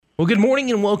Well, good morning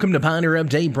and welcome to Pioneer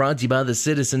Update, brought to you by the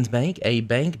Citizens Bank, a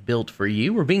bank built for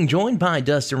you. We're being joined by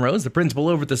Dustin Rose, the principal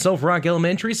over at the Sulphur Rock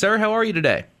Elementary. Sir, how are you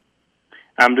today?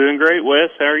 I'm doing great, Wes.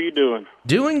 How are you doing?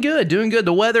 Doing good.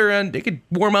 The weather, it could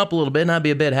warm up a little bit and I'd be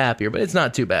a bit happier, but it's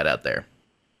not too bad out there.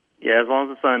 Yeah, as long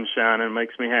as the sun's shining, it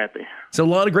makes me happy. So a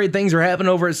lot of great things are happening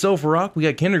over at Sulphur Rock. We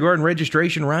got kindergarten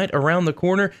registration right around the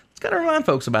corner. Let's got to remind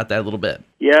folks about that a little bit.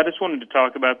 Yeah, I just wanted to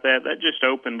talk about that. That just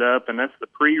opened up, and that's the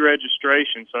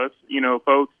pre-registration. So, it's,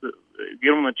 folks,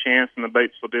 give them a chance in the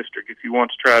Batesville district if you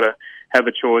want to try to have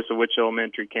a choice of which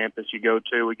elementary campus you go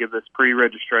to. We give this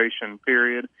pre-registration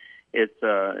period. It's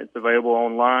available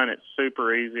online. It's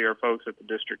super easy. Our folks at the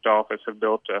district office have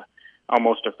built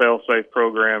almost a fail-safe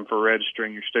program for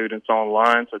registering your students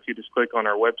online. So if you just click on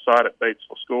our website at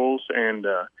Batesville Schools and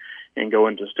go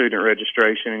into student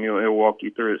registration, and it'll walk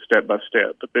you through it step by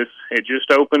step. But it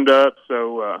just opened up,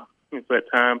 so it's that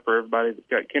time for everybody that's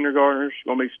got kindergartners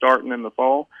going to be starting in the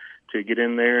fall to get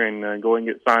in there and go and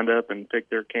get signed up and pick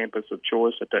their campus of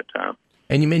choice at that time.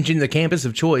 And you mentioned the campus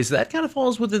of choice. That kind of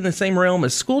falls within the same realm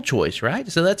as school choice,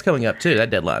 right? So that's coming up too,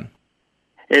 that deadline.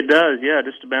 It does, yeah.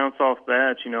 Just to bounce off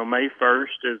that, May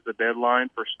 1st is the deadline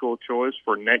for school choice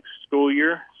for next school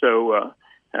year. So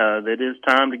it is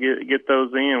time to get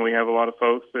those in. We have a lot of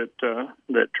folks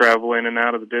that travel in and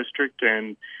out of the district,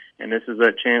 and this is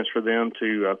that chance for them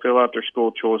to fill out their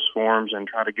school choice forms and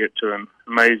try to get to an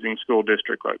amazing school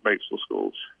district like Batesville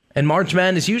Schools. And March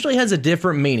Madness usually has a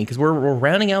different meaning because we're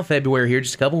rounding out February here,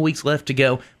 just a couple weeks left to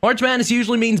go. March Madness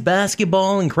usually means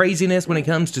basketball and craziness when it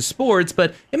comes to sports,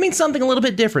 but it means something a little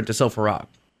bit different to Sulphur Rock.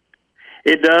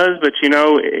 It does, but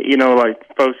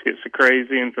like folks get so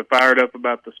crazy and so fired up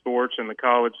about the sports and the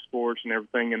college sports and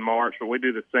everything in March, but we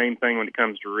do the same thing when it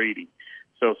comes to reading.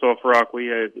 So Sulphur Rock, we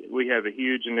have a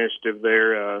huge initiative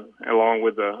there, along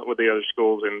with the other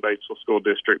schools in Batesville School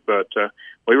District. But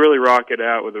we really rock it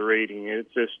out with the reading.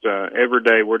 It's just every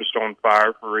day we're just on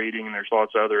fire for reading, and there's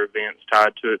lots of other events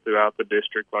tied to it throughout the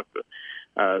district, like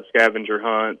the scavenger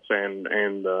hunts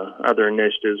and other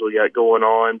initiatives we got going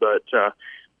on. But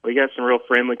we got some real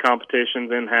friendly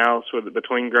competitions in house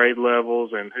between grade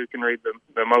levels and who can read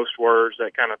the most words,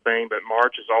 that kind of thing. But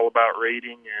March is all about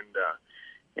reading,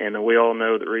 and we all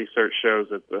know that research shows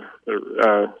that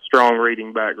the strong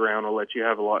reading background will let you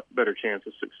have a lot better chance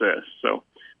of success. So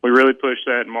we really push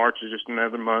that. March is just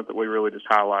another month that we really just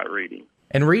highlight reading.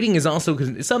 And reading is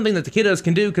also something that the kiddos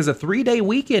can do because a 3-day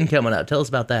weekend coming up. Tell us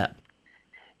about that.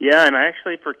 Yeah, and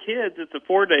actually for kids, it's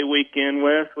a 4-day weekend,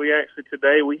 Wes.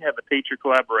 Today we have a teacher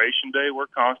collaboration day. We're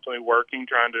constantly working,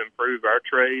 trying to improve our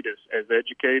trade as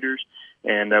educators,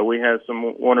 and we have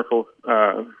some wonderful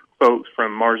folks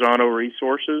from Marzano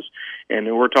Resources,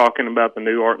 and we're talking about the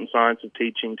new art and science of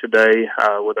teaching today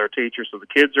with our teachers. So the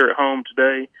kids are at home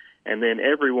today, and then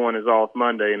everyone is off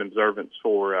Monday in observance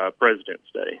for President's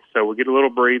Day. So we get a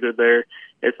little breather there.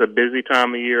 It's a busy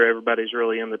time of year. Everybody's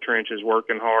really in the trenches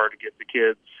working hard to get the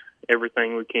kids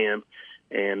everything we can,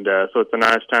 and so it's a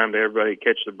nice time to everybody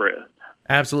catch the breath.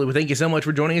 Absolutely. Thank you so much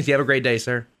for joining us. You have a great day,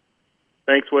 sir.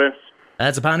 Thanks, Wes.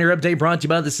 That's a Pioneer Update brought to you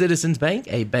by the Citizens Bank,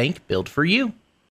 a bank built for you.